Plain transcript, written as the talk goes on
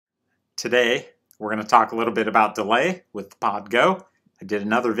Today, we're going to talk a little bit about delay with the PodGo. I did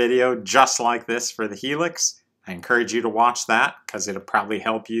another video just like this for the Helix. I encourage you to watch that because it'll probably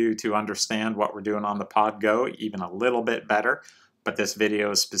help you to understand what we're doing on the PodGo even a little bit better. But this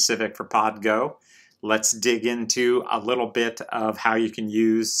video is specific for PodGo. Let's dig into a little bit of how you can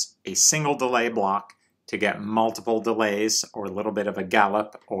use a single delay block to get multiple delays or a little bit of a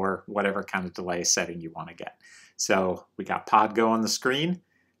gallop or whatever kind of delay setting you want to get. So we got PodGo on the screen.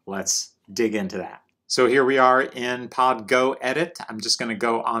 Let's dig into that. So here we are in PodGo Edit. I'm just going to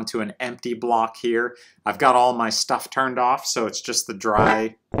go onto an empty block here. I've got all my stuff turned off, so it's just the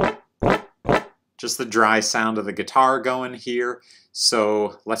dry sound of the guitar going here.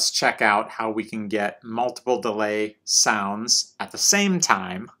 So let's check out how we can get multiple delay sounds at the same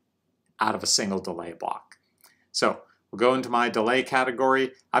time out of a single delay block. So we'll go into my delay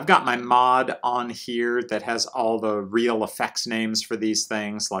category. I've got my mod on here that has all the real effects names for these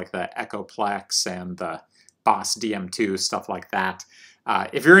things, like the Echoplex and the Boss DM2, stuff like that.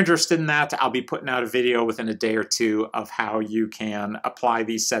 If you're interested in that, I'll be putting out a video within a day or two of how you can apply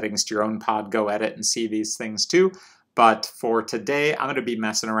these settings to your own PodGo Edit and see these things too. But for today, I'm going to be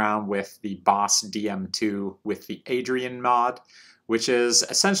messing around with the Boss DM2 with the Adrian mod, which is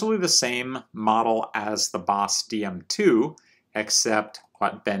essentially the same model as the Boss DM2, except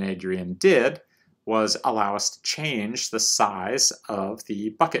what Ben Adrian did was allow us to change the size of the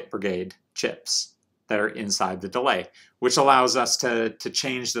Bucket Brigade chips that are inside the delay, which allows us to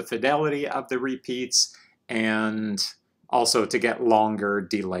change the fidelity of the repeats and also to get longer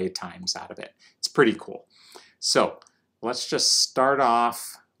delay times out of it. It's pretty cool. So let's just start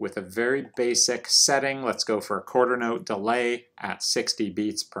off with a very basic setting. Let's go for a quarter note delay at 60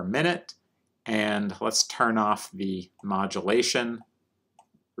 beats per minute. And let's turn off the modulation,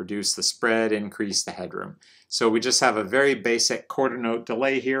 reduce the spread, increase the headroom. So we just have a very basic quarter note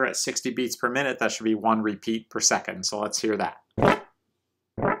delay here at 60 beats per minute. That should be 1 repeat per second. So let's hear that.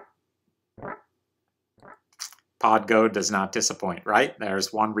 PodGo does not disappoint, right?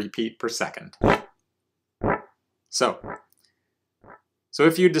 There's 1 repeat per second. So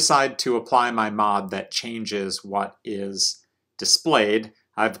if you decide to apply my mod that changes what is displayed,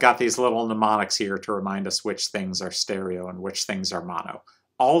 I've got these little mnemonics here to remind us which things are stereo and which things are mono.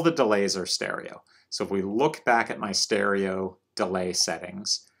 All the delays are stereo. So if we look back at my stereo delay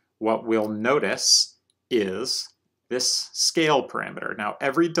settings, what we'll notice is this scale parameter. Now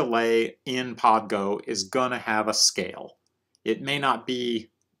every delay in PodGo is going to have a scale. It may not be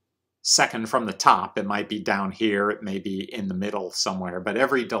second from the top, it might be down here, it may be in the middle somewhere, but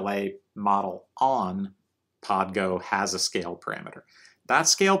every delay model on PodGo has a scale parameter. That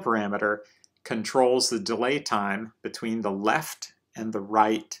scale parameter controls the delay time between the left and the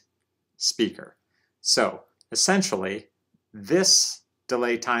right speaker. So essentially, this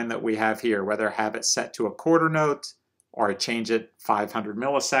delay time that we have here, whether I have it set to a quarter note or I change it 500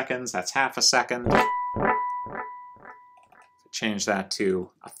 milliseconds, that's half a second. Change that to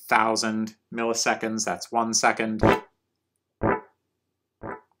 1,000 milliseconds, that's 1 second.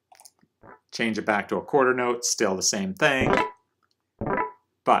 Change it back to a quarter note, still the same thing.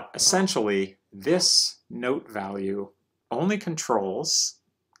 But essentially, this note value only controls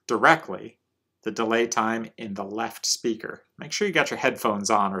directly the delay time in the left speaker. Make sure you got your headphones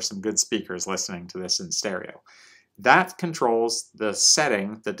on or some good speakers listening to this in stereo. That controls the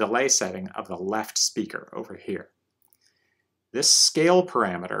setting, the delay setting of the left speaker over here. This scale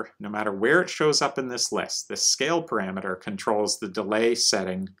parameter, no matter where it shows up in this list, this scale parameter controls the delay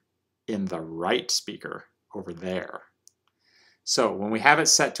setting in the right speaker over there. So when we have it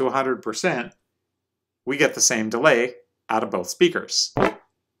set to 100%, we get the same delay out of both speakers.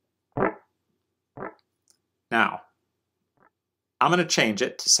 Now, I'm going to change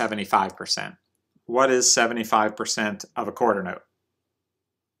it to 75%. What is 75% of a quarter note?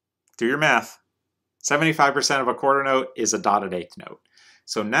 Do your math. 75% of a quarter note is a dotted eighth note.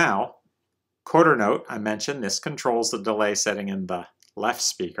 So now, quarter note, I mentioned, this controls the delay setting in the left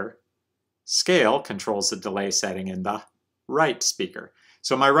speaker. Scale controls the delay setting in the right speaker.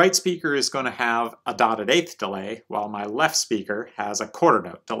 So my right speaker is going to have a dotted eighth delay, while my left speaker has a quarter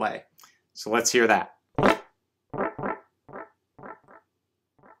note delay. So let's hear that.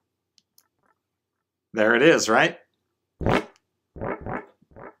 There it is, right?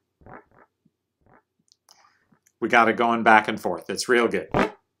 We got it going back and forth. It's real good.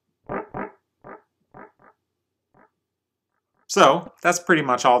 So that's pretty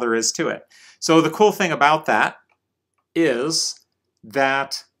much all there is to it. So the cool thing about that is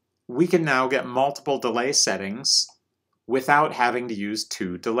that we can now get multiple delay settings without having to use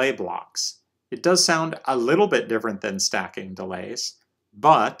 2 delay blocks. It does sound a little bit different than stacking delays,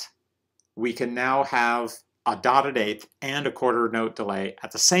 but we can now have a dotted eighth and a quarter note delay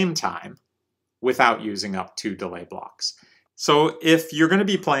at the same time without using up 2 delay blocks. So if you're going to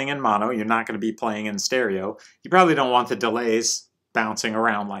be playing in mono, you're not going to be playing in stereo, you probably don't want the delays bouncing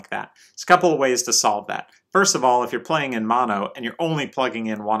around like that. There's a couple of ways to solve that. First of all, if you're playing in mono and you're only plugging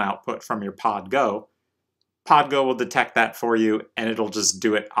in one output from your PodGo, PodGo will detect that for you and it'll just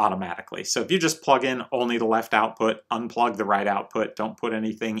do it automatically. So if you just plug in only the left output, unplug the right output, don't put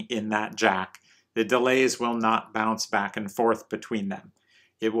anything in that jack, the delays will not bounce back and forth between them.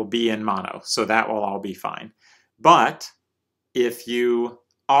 It will be in mono, so that will all be fine. But if you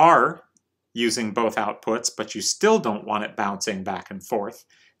are using both outputs, but you still don't want it bouncing back and forth,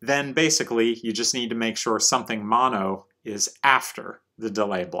 then basically you just need to make sure something mono is after the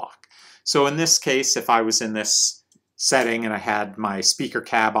delay block. So in this case, if I was in this setting and I had my speaker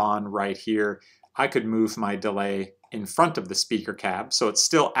cab on right here, I could move my delay in front of the speaker cab, so it's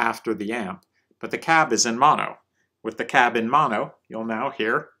still after the amp, but the cab is in mono. With the cab in mono, you'll now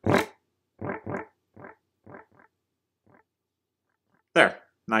hear. There,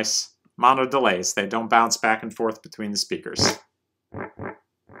 nice mono delays. They don't bounce back and forth between the speakers.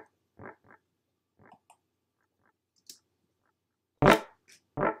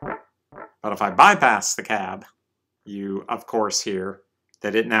 But if I bypass the cab, you of course hear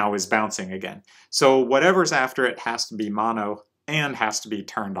that it now is bouncing again. So whatever's after it has to be mono and has to be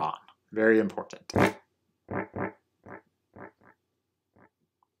turned on. Very important.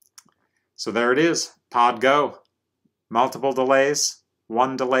 So there it is, PodGo. Multiple delays,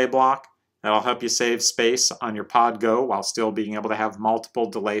 one delay block. That'll help you save space on your PodGo while still being able to have multiple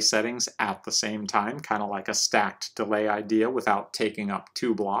delay settings at the same time, kind of like a stacked delay idea without taking up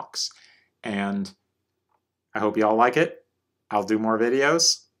 2 blocks. And I hope you all like it. I'll do more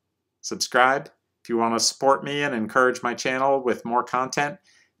videos. Subscribe. If you want to support me and encourage my channel with more content,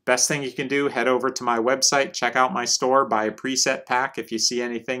 best thing you can do, head over to my website, check out my store, buy a preset pack if you see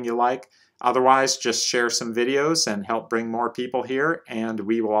anything you like. Otherwise, just share some videos and help bring more people here, and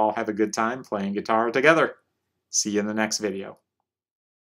we will all have a good time playing guitar together. See you in the next video.